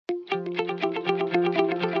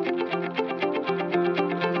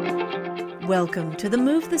Welcome to the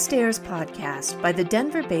Move the Stairs podcast by the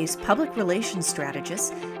Denver-based public relations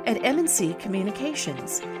strategists at M&C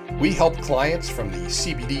Communications. We help clients from the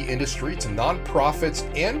CBD industry to nonprofits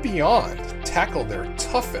and beyond tackle their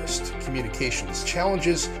toughest communications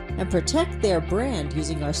challenges and protect their brand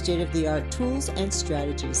using our state-of-the-art tools and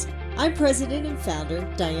strategies. I'm President and Founder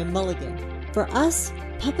Diane Mulligan. For us,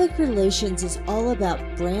 public relations is all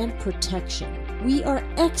about brand protection. We are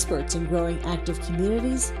experts in growing active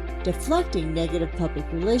communities, deflecting negative public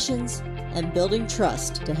relations, and building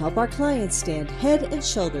trust to help our clients stand head and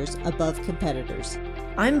shoulders above competitors.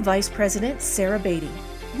 I'm Vice President Sarah Beatty.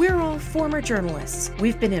 We're all former journalists.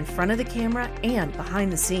 We've been in front of the camera and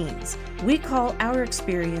behind the scenes. We call our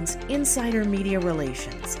experience insider media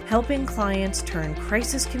relations, helping clients turn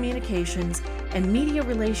crisis communications and media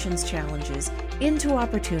relations challenges into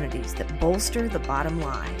opportunities that bolster the bottom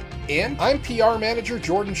line. And I'm PR Manager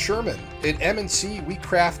Jordan Sherman. At M&C, we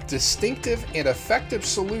craft distinctive and effective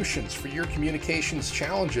solutions for your communications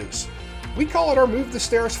challenges. We call it our Move the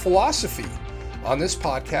Stairs philosophy. On this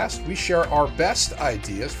podcast, we share our best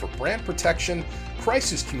ideas for brand protection,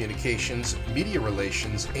 crisis communications, media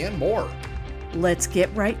relations, and more. Let's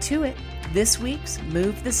get right to it. This week's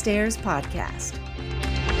Move the Stairs podcast.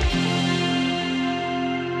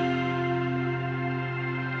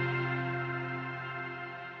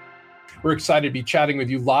 We're excited to be chatting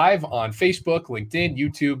with you live on Facebook, LinkedIn,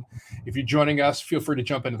 YouTube. If you're joining us, feel free to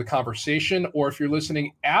jump into the conversation, or if you're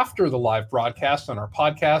listening after the live broadcast on our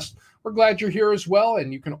podcast, we're glad you're here as well,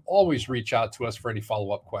 and you can always reach out to us for any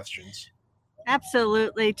follow-up questions.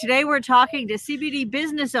 Absolutely. Today we're talking to CBD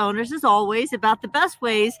business owners, as always, about the best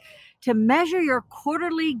ways to measure your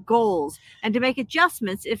quarterly goals and to make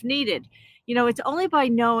adjustments if needed. You know, it's only by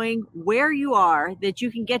knowing where you are that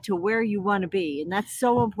you can get to where you want to be. And that's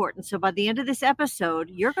so important. So by the end of this episode,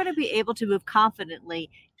 you're going to be able to move confidently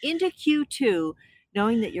into Q2,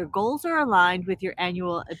 knowing that your goals are aligned with your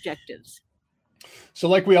annual objectives. So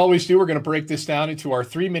like we always do, we're going to break this down into our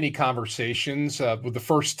 3 mini conversations with the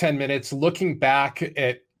first 10 minutes looking back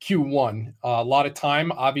at Q1. A lot of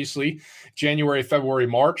time, obviously, January, February,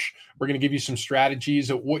 March. We're going to give you some strategies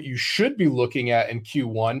of what you should be looking at in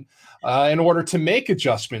Q1 in order to make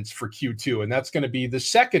adjustments for Q2. And that's going to be the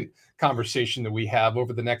second conversation that we have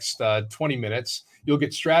over the next 20 minutes. You'll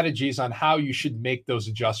get strategies on how you should make those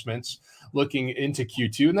adjustments looking into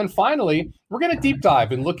Q2. And then finally, we're going to deep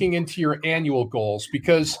dive and looking into your annual goals,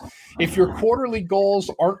 because if your quarterly goals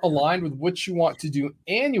aren't aligned with what you want to do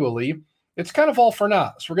annually, it's kind of all for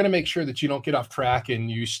naught. So we're going to make sure that you don't get off track and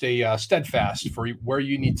you stay steadfast for where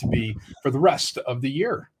you need to be for the rest of the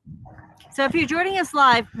year. So if you're joining us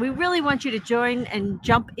live, we really want you to join and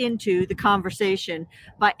jump into the conversation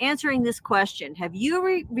by answering this question. Have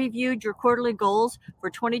you reviewed your quarterly goals for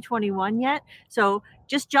 2021 yet? So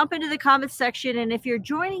just jump into the comments section. And if you're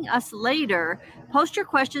joining us later, post your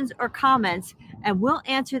questions or comments and we'll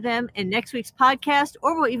answer them in next week's podcast,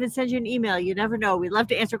 or we'll even send you an email. You never know. We love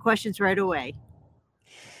to answer questions right away.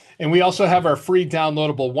 And we also have our free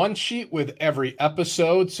downloadable one sheet with every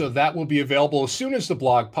episode. So that will be available as soon as the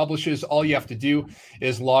blog publishes. All you have to do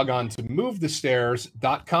is log on to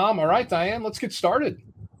movethestairs.com. All right, Diane, let's get started.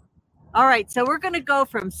 All right. So we're going to go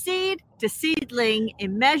from seed to seedling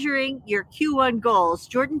in measuring your Q1 goals.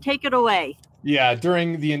 Jordan, take it away. Yeah,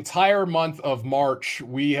 during the entire month of March,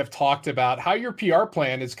 we have talked about how your PR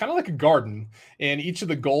plan is kind of like a garden, and each of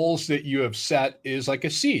the goals that you have set is like a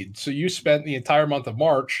seed. So you spent the entire month of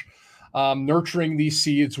March nurturing these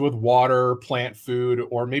seeds with water, plant food,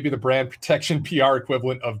 or maybe the brand protection PR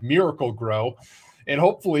equivalent of Miracle-Gro. And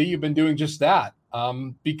hopefully you've been doing just that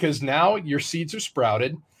because now your seeds are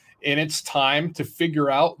sprouted and it's time to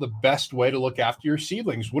figure out the best way to look after your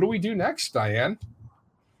seedlings. What do we do next, Diane?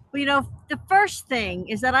 Well, you know, the first thing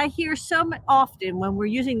is that I hear so often when we're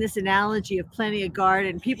using this analogy of planting a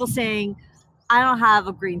garden, people saying, I don't have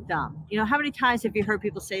a green thumb. You know, how many times have you heard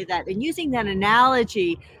people say that? And using that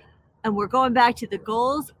analogy, and we're going back to the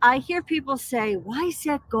goals, I hear people say, why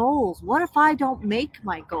set goals? What if I don't make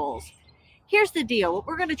my goals? Here's the deal. What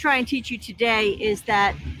we're going to try and teach you today is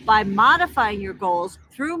that by modifying your goals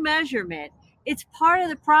through measurement, it's part of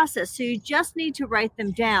the process. So you just need to write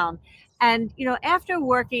them down. And, you know, after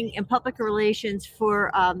working in public relations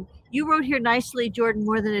for, you wrote here nicely, Jordan,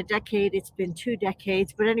 more than a decade. It's been 2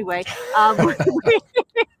 decades. But anyway,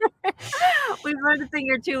 we've learned a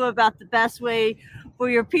thing or two about the best way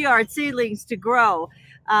for your PR seedlings to grow.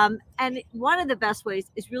 And one of the best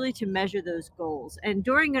ways is really to measure those goals. And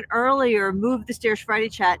during an earlier Move the Stairs Friday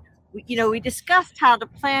chat, we discussed how to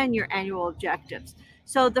plan your annual objectives.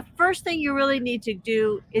 So the first thing you really need to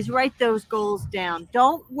do is write those goals down.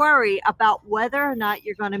 Don't worry about whether or not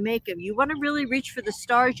you're going to make them. You want to really reach for the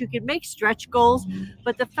stars. You can make stretch goals,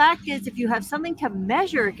 but the fact is, if you have something to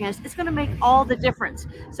measure against, it's going to make all the difference.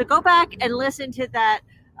 So go back and listen to that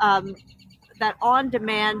that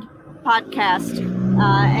on-demand podcast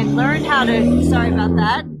and learn how to. Sorry about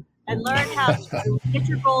that. And learn how to get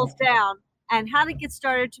your goals down and how to get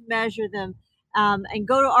started to measure them. And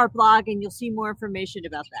go to our blog and you'll see more information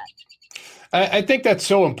about that. I think that's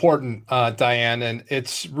so important, Diane, and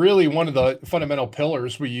it's really one of the fundamental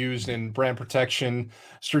pillars we use in brand protection,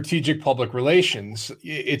 strategic public relations.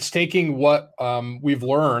 It's taking what we've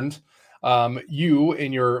learned, you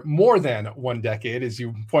in your more than 1 decade, as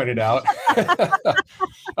you pointed out,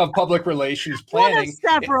 of public relations planning.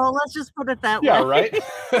 Several, let's just put it that way. Yeah, right.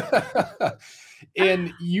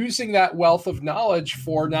 In using that wealth of knowledge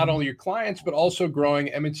for not only your clients, but also growing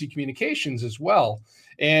M&T Communications as well.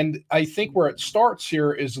 And I think where it starts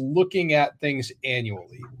here is looking at things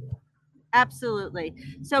annually. Absolutely.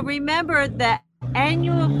 So remember that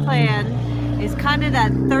annual plan is kind of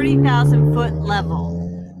that 30,000 foot level.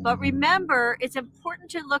 But remember, it's important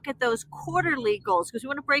to look at those quarterly goals because we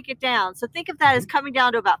want to break it down. So think of that as coming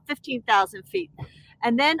down to about 15,000 feet.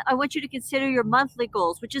 And then I want you to consider your monthly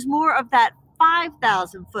goals, which is more of that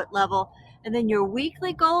 5,000 foot level. And then your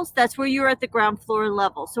weekly goals, that's where you're at the ground floor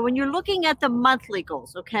level. So when you're looking at the monthly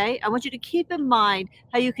goals, okay, I want you to keep in mind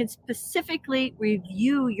how you can specifically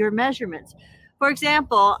review your measurements. For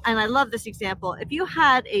example, and I love this example, if you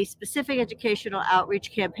had a specific educational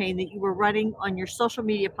outreach campaign that you were running on your social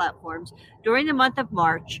media platforms during the month of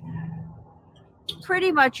March,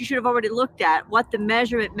 pretty much you should have already looked at what the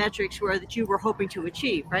measurement metrics were that you were hoping to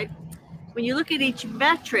achieve, right? When you look at each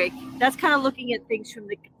metric, that's kind of looking at things from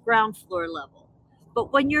the ground floor level.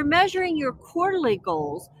 But when you're measuring your quarterly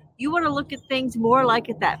goals, you want to look at things more like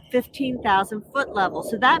at that 15,000 foot level.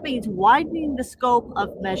 So that means widening the scope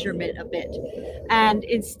of measurement a bit. And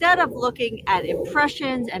instead of looking at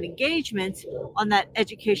impressions and engagements on that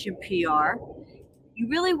education PR, you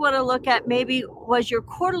really want to look at maybe was your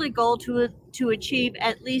quarterly goal to achieve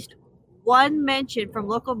at least one mention from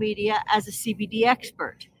local media as a CBD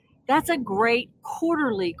expert. That's a great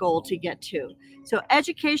quarterly goal to get to. So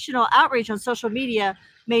educational outreach on social media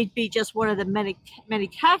may be just one of the many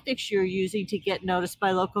tactics you're using to get noticed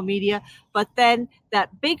by local media. But then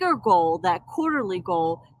that bigger goal, that quarterly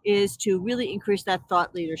goal, is to really increase that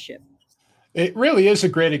thought leadership. It really is a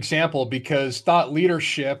great example because thought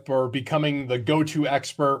leadership or becoming the go-to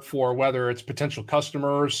expert for whether it's potential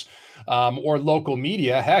customers or local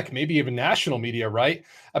media, heck, maybe even national media, right?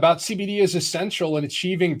 About CBD is essential in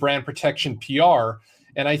achieving brand protection PR.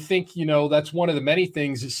 And I think, that's one of the many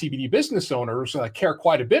things that CBD business owners care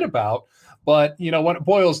quite a bit about. But, when it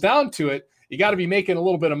boils down to it, you got to be making a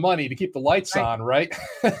little bit of money to keep the lights on, right?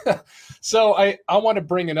 So I want to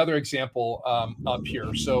bring another example up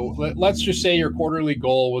here. So let's just say your quarterly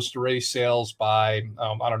goal was to raise sales by,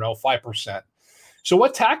 5%. So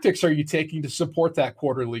what tactics are you taking to support that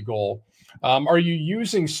quarterly goal? Are you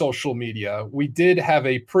using social media? We did have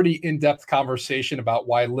a pretty in-depth conversation about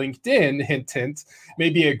why LinkedIn, hint, hint, may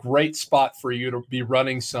be a great spot for you to be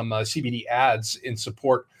running some CBD ads in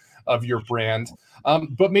support of your brand.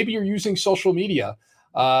 But maybe you're using social media.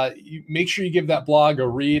 You make sure you give that blog a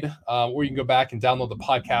read, or you can go back and download the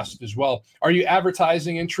podcast as well. Are you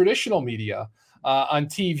advertising in traditional media? On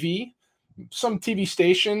TV? Some TV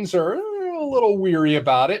stations are a little weary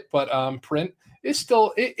about it, but print is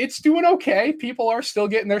still, it's doing okay. People are still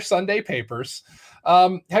getting their Sunday papers.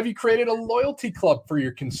 Have you created a loyalty club for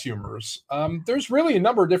your consumers? There's really a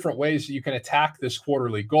number of different ways that you can attack this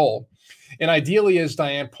quarterly goal. And ideally, as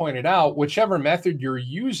Diane pointed out, whichever method you're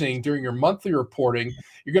using during your monthly reporting,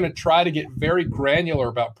 you're going to try to get very granular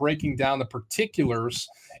about breaking down the particulars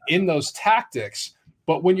in those tactics.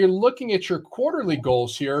 But when you're looking at your quarterly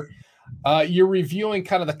goals here, you're reviewing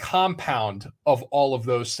kind of the compound of all of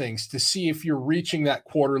those things to see if you're reaching that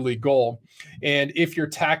quarterly goal and if your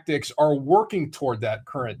tactics are working toward that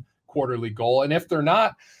current quarterly goal. And if they're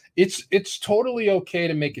not, it's totally okay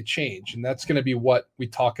to make a change. And that's going to be what we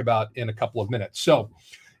talk about in a couple of minutes. So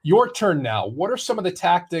your turn now. What are some of the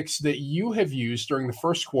tactics that you have used during the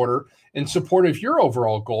first quarter in support of your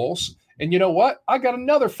overall goals? And you know what? I got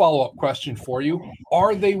another follow-up question for you.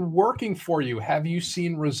 Are they working for you? Have you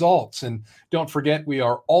seen results? And don't forget, we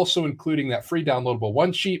are also including that free downloadable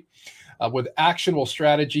one sheet with actionable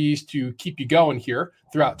strategies to keep you going here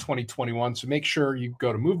throughout 2021. So make sure you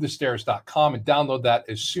go to movethestairs.com and download that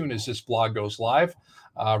as soon as this blog goes live,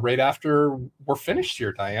 right after we're finished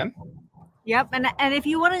here, Diane. Yep. And if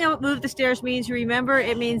you want to know what move the stairs means, remember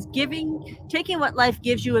it means taking what life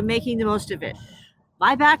gives you and making the most of it.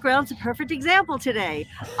 My background's a perfect example today.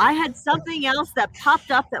 I had something else that popped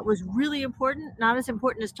up that was really important, not as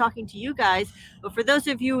important as talking to you guys, but for those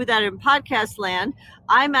of you that are in podcast land,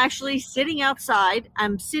 I'm actually sitting outside.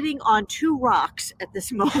 I'm sitting on 2 rocks at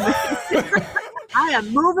this moment. I am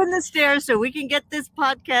moving the stairs so we can get this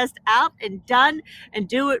podcast out and done and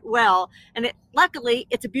do it well. And luckily,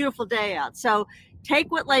 it's a beautiful day out. So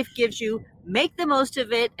take what life gives you, make the most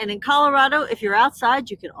of it. And in Colorado, if you're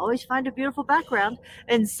outside, you can always find a beautiful background.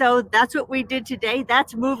 And so that's what we did today.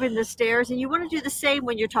 That's moving the stairs. And you want to do the same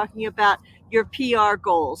when you're talking about your PR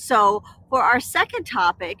goals. So for our second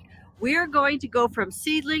topic, we're going to go from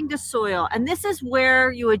seedling to soil. And this is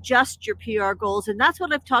where you adjust your PR goals. And that's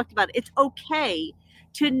what I've talked about. It's okay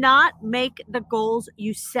to not make the goals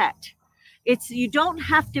you set. You don't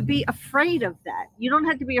have to be afraid of that. You don't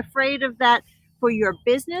have to be afraid of that for your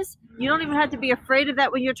business. You don't even have to be afraid of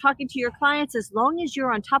that when you're talking to your clients, as long as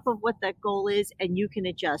you're on top of what that goal is and you can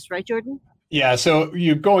adjust. Right, Jordan? Yeah. So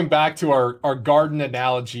you going back to our garden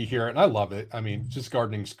analogy here, and I love it. I mean, just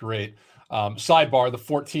gardening's great. Sidebar, the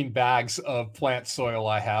 14 bags of plant soil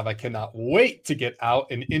I have, I cannot wait to get out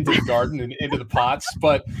and into the garden and into the pots.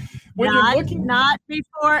 But when you're looking, not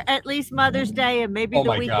before at least Mother's Day and maybe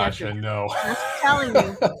the week after. Oh my gosh, I know. I'm telling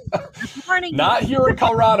you. Warning. Not here in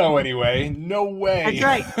Colorado anyway. No way.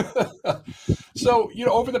 That's right. So,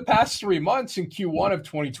 over the past 3 months in Q1 of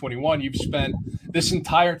 2021, you've spent this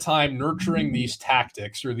entire time nurturing these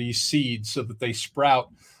tactics or these seeds so that they sprout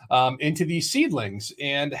into these seedlings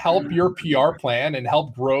and help your PR plan and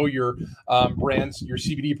help grow your brands, your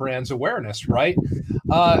CBD brands awareness, right?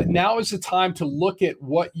 Now is the time to look at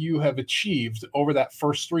what you have achieved over that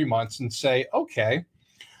first 3 months and say, okay,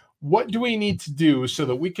 what do we need to do so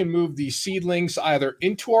that we can move these seedlings either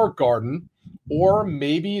into our garden, or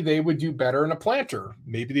maybe they would do better in a planter.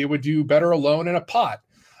 Maybe they would do better alone in a pot.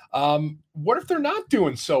 What if they're not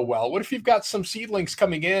doing so well? What if you've got some seedlings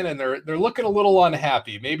coming in and they're looking a little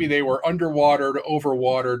unhappy? Maybe they were underwatered,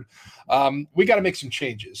 overwatered. We got to make some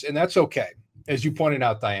changes, and that's okay. As you pointed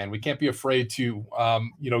out, Diane, we can't be afraid to,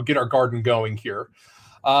 get our garden going here.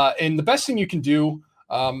 And the best thing you can do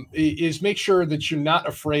is make sure that you're not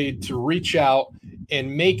afraid to reach out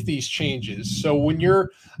and make these changes. So when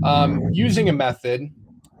you're using a method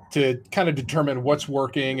to kind of determine what's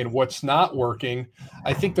working and what's not working,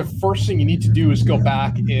 I think the first thing you need to do is go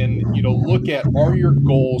back and, look at, are your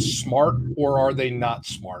goals smart or are they not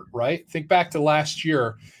smart, right? Think back to last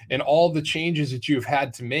year and all the changes that you've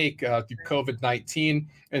had to make through COVID-19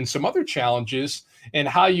 and some other challenges and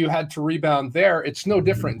how you had to rebound there. It's no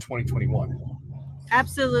different in 2021.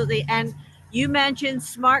 Absolutely. And you mentioned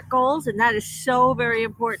SMART goals, and that is so very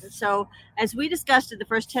important. So as we discussed in the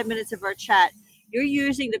first 10 minutes of our chat, you're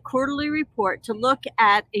using the quarterly report to look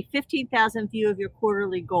at a 15,000 view of your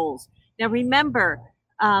quarterly goals. Now, remember,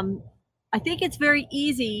 I think it's very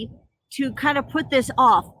easy to kind of put this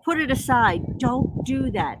off, put it aside. Don't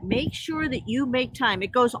do that. Make sure that you make time.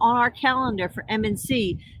 It goes on our calendar for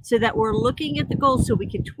MNC so that we're looking at the goals so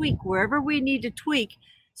we can tweak wherever we need to tweak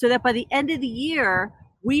so that by the end of the year,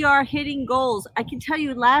 we are hitting goals. I can tell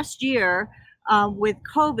you last year with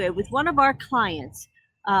COVID, with one of our clients,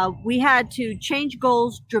 we had to change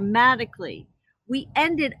goals dramatically. We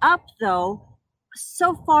ended up, though,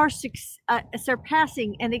 so far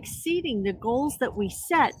surpassing and exceeding the goals that we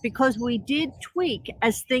set because we did tweak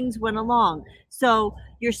as things went along. So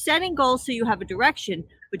you're setting goals so you have a direction,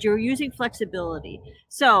 but you're using flexibility.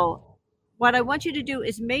 So what I want you to do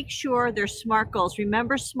is make sure they're SMART goals.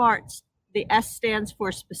 Remember SMART, the S stands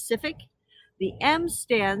for specific, the M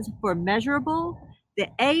stands for measurable, the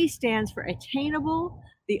A stands for attainable,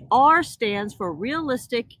 the R stands for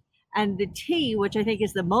realistic, and the T, which I think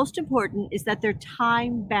is the most important, is that they're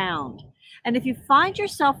time bound. And if you find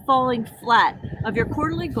yourself falling flat of your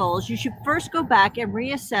quarterly goals, you should first go back and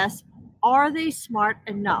reassess, are they SMART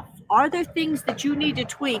enough? Are there things that you need to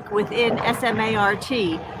tweak within SMART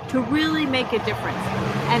to really make a difference?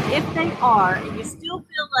 And if they are, and you still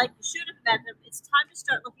feel like you should have met them, it's time to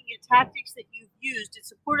start looking at tactics that you've used in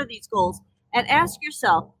support of these goals and ask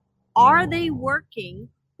yourself, are they working?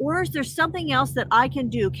 Or is there something else that I can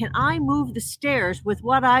do? Can I move the stairs with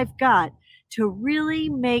what I've got to really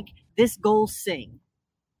make this goal sing?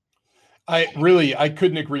 I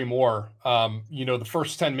couldn't agree more. The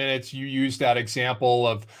first 10 minutes, you used that example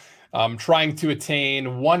of trying to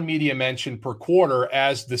attain 1 media mention per quarter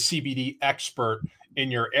as the CBD expert in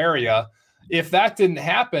your area. If that didn't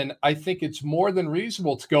happen, I think it's more than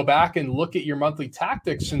reasonable to go back and look at your monthly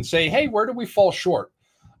tactics and say, hey, where did we fall short?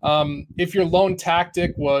 If your lone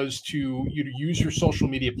tactic was to use your social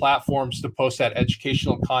media platforms to post that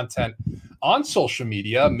educational content on social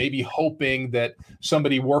media, maybe hoping that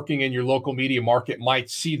somebody working in your local media market might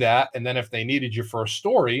see that, and then if they needed you for a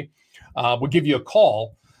story, would give you a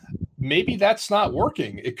call. Maybe that's not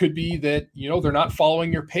working. It could be that, they're not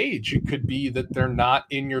following your page. It could be that they're not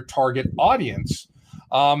in your target audience.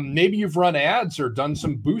 Maybe you've run ads or done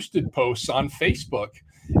some boosted posts on Facebook.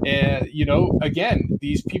 And, again,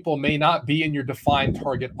 these people may not be in your defined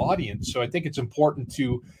target audience. So I think it's important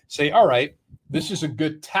to say, all right, this is a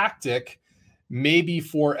good tactic, maybe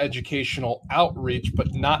for educational outreach,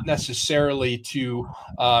 but not necessarily to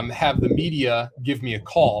have the media give me a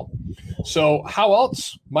call. So how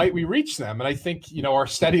else might we reach them? And I think, our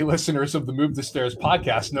steady listeners of the Move the Stairs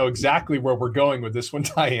podcast know exactly where we're going with this one,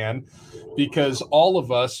 Diane, because all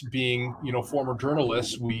of us being, former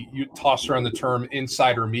journalists, you toss around the term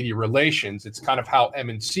insider media relations. It's kind of how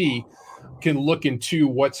M&C can look into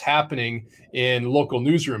what's happening in local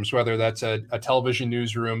newsrooms, whether that's a television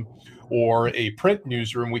newsroom or a print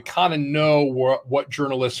newsroom. We kind of know what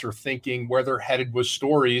journalists are thinking, where they're headed with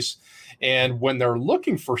stories. And when they're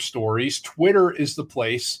looking for stories, Twitter is the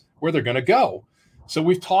place where they're going to go. So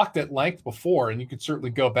we've talked at length before, and you can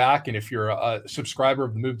certainly go back. And if you're a subscriber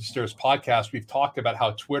of the Move the Stairs podcast, we've talked about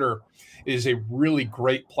how Twitter is a really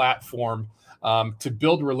great platform to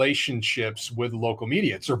build relationships with local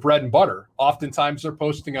media. It's their bread and butter. Oftentimes they're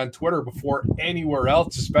posting on Twitter before anywhere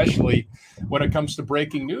else, especially when it comes to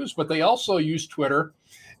breaking news. But they also use Twitter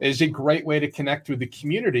as a great way to connect with the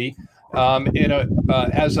community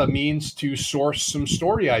as a means to source some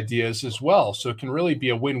story ideas as well. So it can really be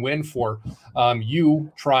a win-win for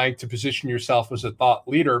you trying to position yourself as a thought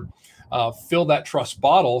leader, fill that trust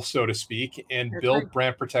bottle, so to speak, and build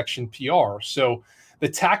brand protection PR. So the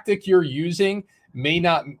tactic you're using may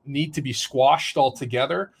not need to be squashed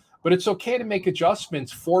altogether, but it's okay to make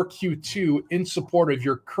adjustments for Q2 in support of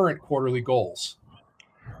your current quarterly goals.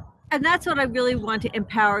 And that's what I really want to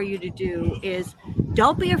empower you to do is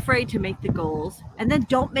don't be afraid to make the goals, and then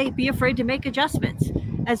don't be afraid to make adjustments.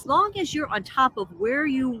 As long as you're on top of where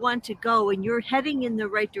you want to go and you're heading in the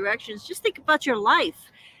right directions, just think about your life.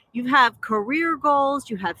 You have career goals,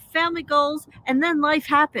 you have family goals, and then life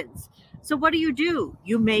happens. So what do?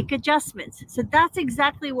 You make adjustments. So that's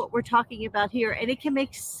exactly what we're talking about here. And it can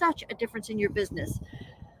make such a difference in your business.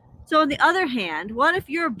 So on the other hand, what if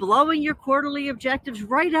you're blowing your quarterly objectives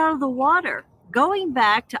right out of the water? Going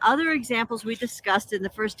back to other examples we discussed in the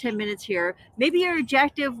first 10 minutes here, maybe your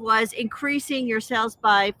objective was increasing your sales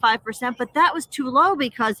by 5%, but that was too low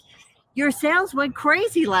because your sales went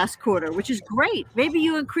crazy last quarter, which is great. Maybe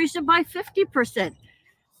you increased them by 50%.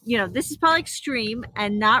 This is probably extreme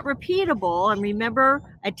and not repeatable. And remember,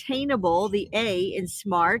 attainable, the A in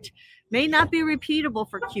SMART, may not be repeatable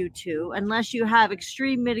for Q2 unless you have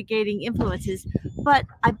extreme mitigating influences. But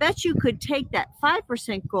I bet you could take that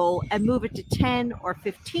 5% goal and move it to 10 or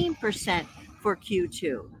 15% for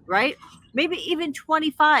Q2, right? Maybe even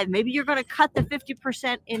 25. Maybe you're going to cut the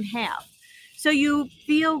 50% in half. So you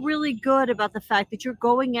feel really good about the fact that you're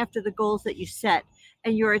going after the goals that you set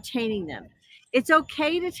and you're attaining them. It's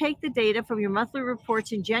okay to take the data from your monthly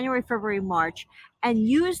reports in January, February, March, and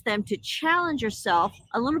use them to challenge yourself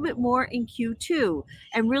a little bit more in Q2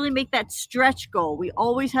 and really make that stretch goal. We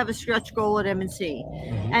always have a stretch goal at M&C.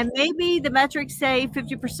 And maybe the metrics say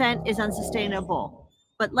 50% is unsustainable.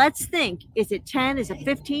 But let's think, is it 10, is it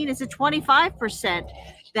 15, is it 25%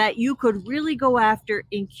 that you could really go after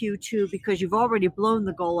in Q2 because you've already blown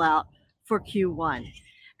the goal out for Q1?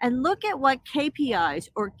 And look at what KPIs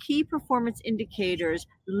or key performance indicators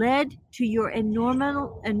led to your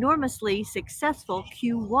enormously successful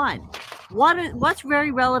Q1. What's very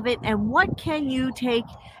relevant, and what can you take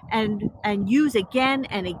and use again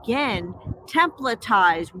and again,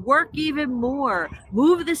 templatize, work even more,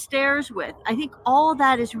 move the stairs with? I think all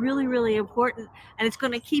that is really, really important, and it's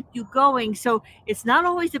going to keep you going. So it's not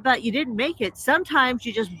always about you didn't make it. Sometimes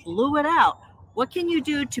you just blew it out. What can you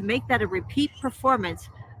do to make that a repeat performance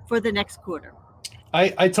for the next quarter?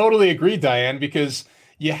 I totally agree, Diane, because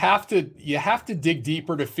you have to dig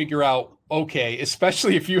deeper to figure out, okay,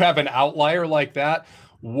 especially if you have an outlier like that,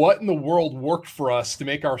 what in the world worked for us to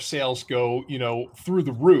make our sales go, through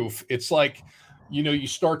the roof? It's like, you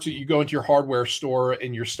go into your hardware store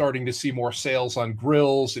and you're starting to see more sales on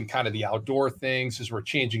grills and kind of the outdoor things as we're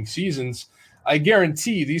changing seasons. I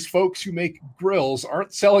guarantee these folks who make grills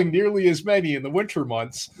aren't selling nearly as many in the winter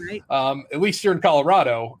months, right? At least here in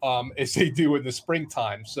Colorado, as they do in the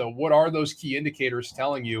springtime. So what are those key indicators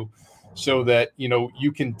telling you so that,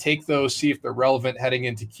 you can take those, see if they're relevant heading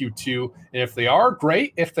into Q2. And if they are,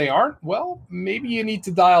 great. If they aren't, well, maybe you need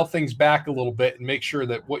to dial things back a little bit and make sure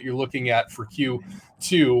that what you're looking at for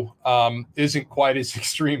Q2 isn't quite as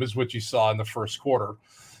extreme as what you saw in the first quarter.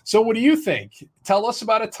 So what do you think? Tell us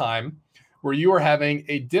about a time where you are having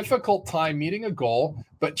a difficult time meeting a goal,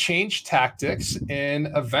 but changed tactics and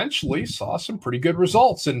eventually saw some pretty good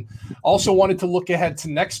results. And also wanted to look ahead to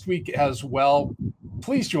next week as well.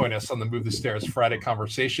 Please join us on the Move the Stairs Friday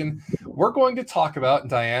conversation. We're going to talk about, and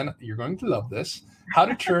Diane, you're going to love this, how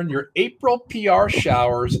to turn your April PR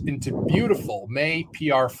showers into beautiful May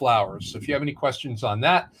PR flowers. So if you have any questions on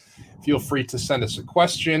that, feel free to send us a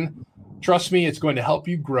question. Trust me, it's going to help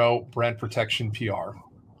you grow brand protection PR.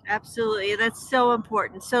 Absolutely. That's so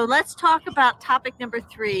important. So let's talk about topic number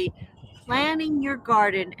 3, planning your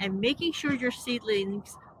garden and making sure your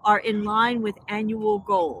seedlings are in line with annual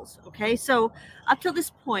goals. Okay. So up till this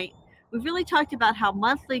point, we've really talked about how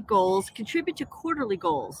monthly goals contribute to quarterly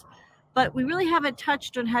goals, but we really haven't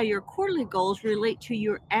touched on how your quarterly goals relate to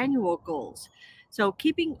your annual goals. So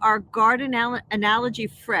keeping our garden analogy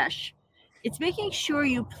fresh, it's making sure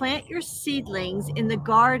you plant your seedlings in the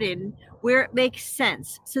garden where it makes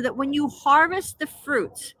sense, so that when you harvest the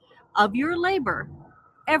fruits of your labor,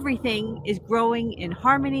 everything is growing in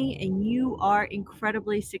harmony and you are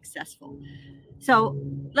incredibly successful. So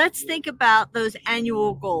let's think about those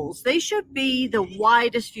annual goals. They should be the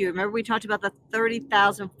widest view. Remember, we talked about the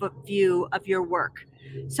 30,000 foot view of your work.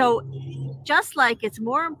 So just like it's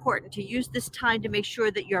more important to use this time to make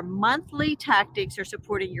sure that your monthly tactics are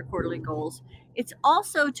supporting your quarterly goals, it's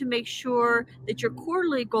also to make sure that your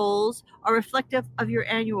quarterly goals are reflective of your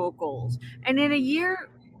annual goals. And in a year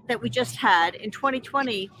that we just had, in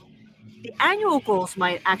 2020, the annual goals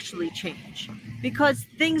might actually change because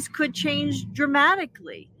things could change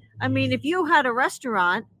dramatically. I mean, if you had a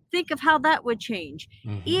restaurant, think of how that would change.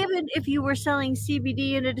 Mm-hmm. Even if you were selling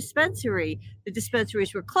CBD in a dispensary, the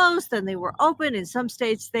dispensaries were closed, then they were open. In some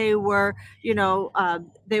states, they were,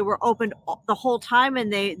 they were open the whole time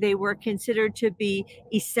and they were considered to be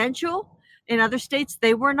essential. In other states,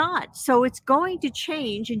 they were not. So it's going to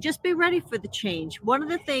change, and just be ready for the change. One of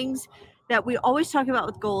the things that we always talk about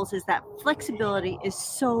with goals is that flexibility is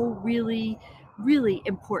so really, really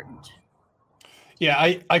important. Yeah,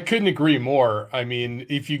 I couldn't agree more. I mean,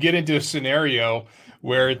 if you get into a scenario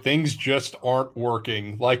where things just aren't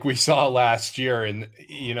working like we saw last year, and,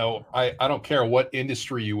 I don't care what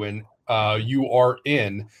industry you are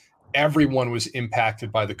in, everyone was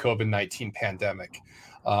impacted by the COVID-19 pandemic.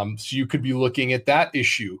 So you could be looking at that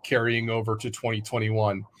issue carrying over to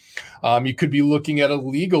 2021. You could be looking at a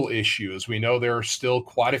legal issue. As we know, there are still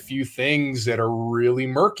quite a few things that are really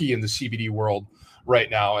murky in the CBD world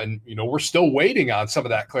right now. And, we're still waiting on some of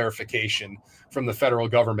that clarification from the federal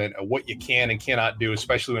government of what you can and cannot do,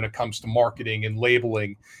 especially when it comes to marketing and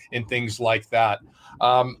labeling and things like that.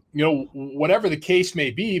 Whatever the case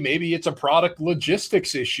may be, maybe it's a product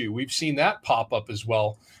logistics issue. We've seen that pop up as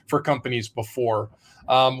well for companies before.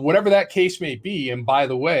 Whatever that case may be. And by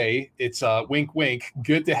the way, it's wink, wink,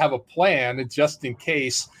 good to have a plan just in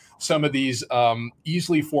case some of these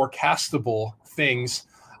easily forecastable things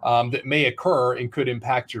that may occur and could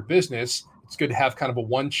impact your business. It's good to have kind of a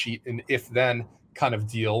one sheet and if then kind of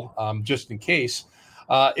deal just in case.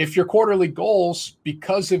 If your quarterly goals,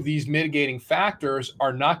 because of these mitigating factors,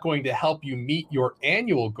 are not going to help you meet your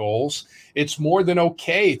annual goals, it's more than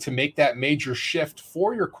okay to make that major shift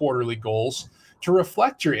for your quarterly goals to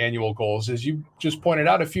reflect your annual goals, as you just pointed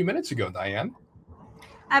out a few minutes ago, Diane.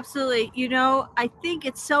 Absolutely. I think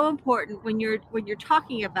it's so important when you're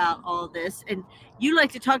talking about all this, and you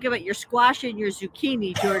like to talk about your squash and your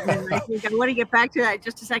zucchini, Jordan. I think I want to get back to that in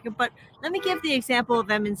just a second, but let me give the example of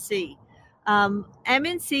MNC.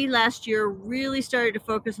 MNC last year really started to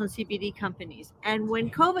focus on CBD companies. And when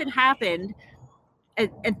COVID happened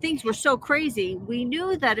and things were so crazy, we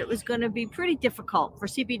knew that it was going to be pretty difficult for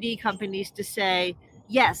CBD companies to say,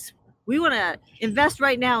 yes, we want to invest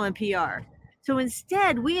right now in PR. So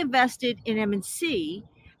instead, we invested in MNC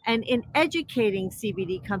and in educating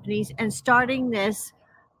CBD companies and starting this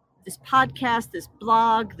podcast, this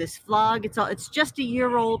blog, this vlog. It's just a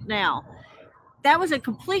year old now. That was a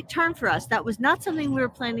complete turn for us. That was not something we were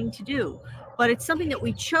planning to do, but it's something that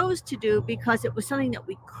we chose to do because it was something that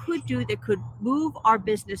we could do that could move our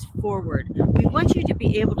business forward. We want you to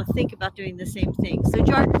be able to think about doing the same thing. So,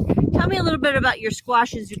 Jordan, tell me a little bit about your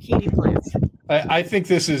squash and zucchini plants. I think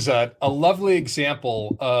this is a lovely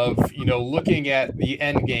example of, looking at the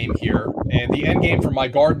end game here. And the end game for my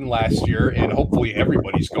garden last year, and hopefully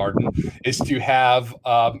everybody's garden, is to have,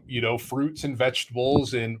 fruits and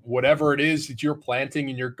vegetables and whatever it is that you're planting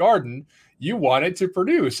in your garden, you want it to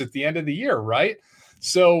produce at the end of the year, right?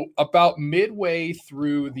 So about midway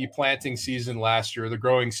through the planting season last year, the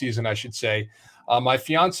growing season, I should say, my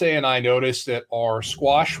fiance and I noticed that our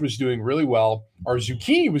squash was doing really well. Our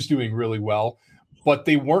zucchini was doing really well, but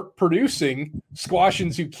they weren't producing squash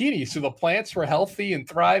and zucchini. So the plants were healthy and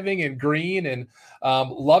thriving and green and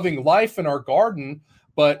loving life in our garden.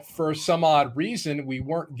 But for some odd reason, we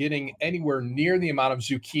weren't getting anywhere near the amount of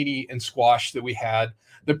zucchini and squash that we had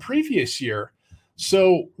the previous year.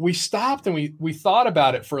 So we stopped and we thought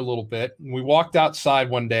about it for a little bit. And we walked outside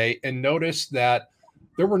one day and noticed that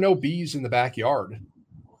there were no bees in the backyard.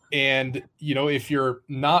 And, if you're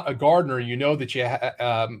not a gardener,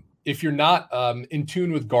 that if you're not in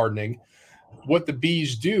tune with gardening, what the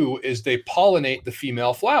bees do is they pollinate the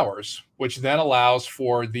female flowers, which then allows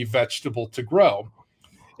for the vegetable to grow.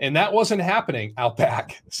 And that wasn't happening out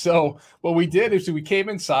back. So what we did is we came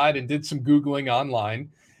inside and did some Googling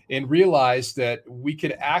online and realized that we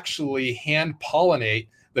could actually hand pollinate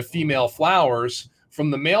the female flowers from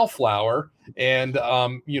the male flower and,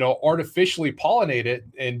 artificially pollinate it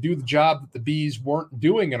and do the job that the bees weren't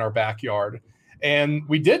doing in our backyard. And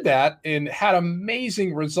we did that and had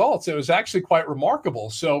amazing results. It was actually quite remarkable.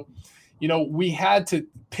 So, we had to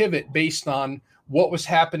pivot based on what was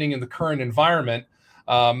happening in the current environment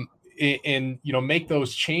and make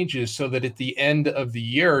those changes so that at the end of the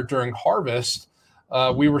year during harvest,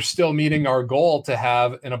 we were still meeting our goal to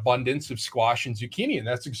have an abundance of squash and zucchini. And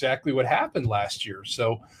that's exactly what happened last year.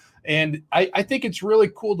 So, and I think it's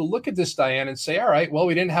really cool to look at this, Diane, and say, all right, well,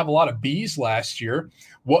 we didn't have a lot of bees last year.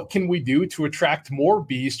 What can we do to attract more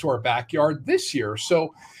bees to our backyard this year?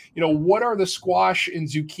 So, what are the squash and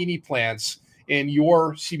zucchini plants in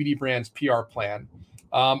your CBD Brands PR plan?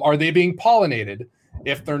 Are they being pollinated?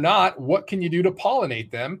 If they're not, what can you do to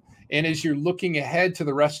pollinate them? And as you're looking ahead to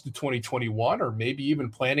the rest of 2021, or maybe even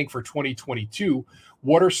planning for 2022,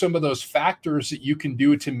 what are some of those factors that you can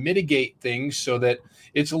do to mitigate things so that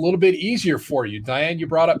it's a little bit easier for you? Diane, you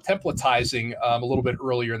brought up templatizing a little bit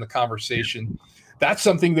earlier in the conversation. That's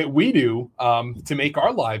something that we do to make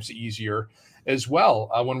our lives easier as well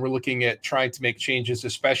when we're looking at trying to make changes,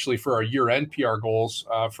 especially for our year-end PR goals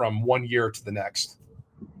from one year to the next.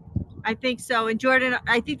 I think so. And Jordan,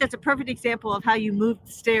 I think that's a perfect example of how you move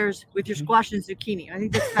the stairs with your squash and zucchini. I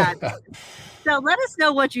think that's fabulous. So let us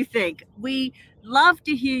know what you think. We love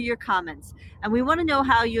to hear your comments, and we want to know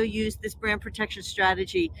how you'll use this brand protection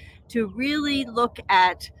strategy to really look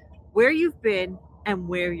at where you've been and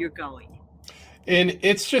where you're going. And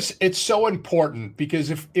it's so important because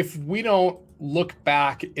if we don't look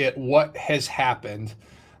back at what has happened,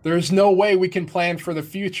 there's no way we can plan for the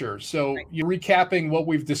future. So you're recapping what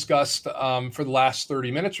we've discussed for the last 30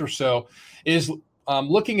 minutes or so is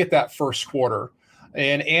looking at that first quarter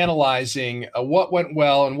and analyzing what went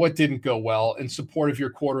well and what didn't go well in support of your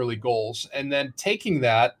quarterly goals. And then taking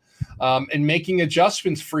that and making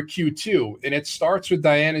adjustments for Q2. And it starts with,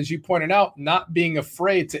 Diane, as you pointed out, not being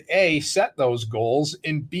afraid to A, set those goals,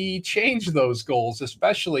 and B, change those goals,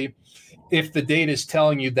 especially if the data is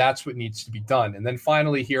telling you that's what needs to be done. And then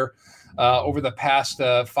finally here, over the past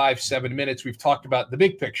 5-7 minutes, we've talked about the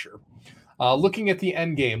big picture, looking at the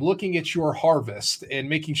end game, looking at your harvest and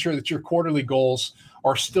making sure that your quarterly goals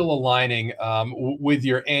are still aligning with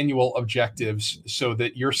your annual objectives so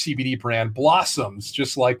that your CBD brand blossoms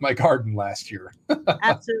just like my garden last year.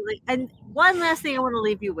 Absolutely. And one last thing I want to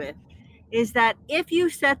leave you with is that if you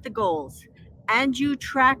set the goals and you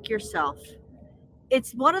track yourself,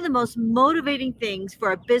 it's one of the most motivating things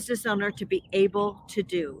for a business owner to be able to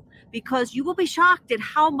do, because you will be shocked at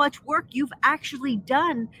how much work you've actually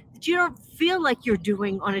done that you don't feel like you're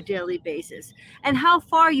doing on a daily basis, and how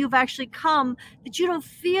far you've actually come that you don't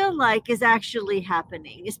feel like is actually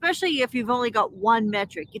happening, especially if you've only got one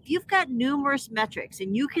metric. If you've got numerous metrics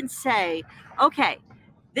and you can say, okay,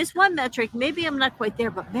 this one metric, maybe I'm not quite there,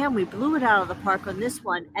 but man, we blew it out of the park on this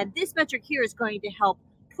one. And this metric here is going to help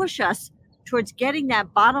push us towards getting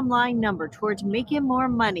that bottom line number, towards making more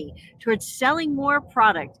money, towards selling more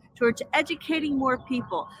product, towards educating more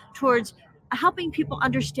people, towards helping people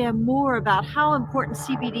understand more about how important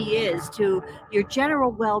CBD is to your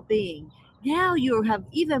general well-being. Now you have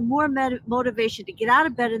even more motivation to get out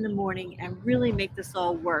of bed in the morning and really make this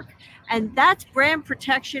all work. And that's brand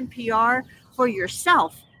protection PR for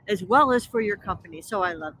yourself as well as for your company. So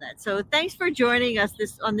I love that. So thanks for joining us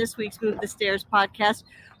on this week's Move the Stairs podcast.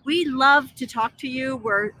 We love to talk to you.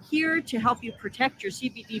 We're here to help you protect your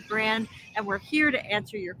CBD brand, and we're here to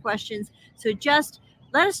answer your questions. So just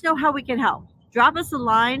let us know how we can help. Drop us a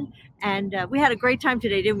line, and we had a great time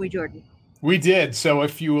today, didn't we, Jordan? We did. So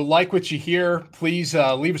if you like what you hear, please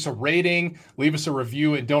leave us a rating, leave us a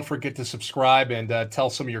review, and don't forget to subscribe and tell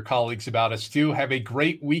some of your colleagues about us too. Have a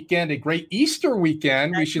great weekend, a great Easter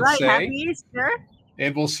weekend, we should say. Happy Easter.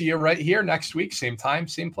 And we'll see you right here next week, same time,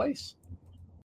 same place.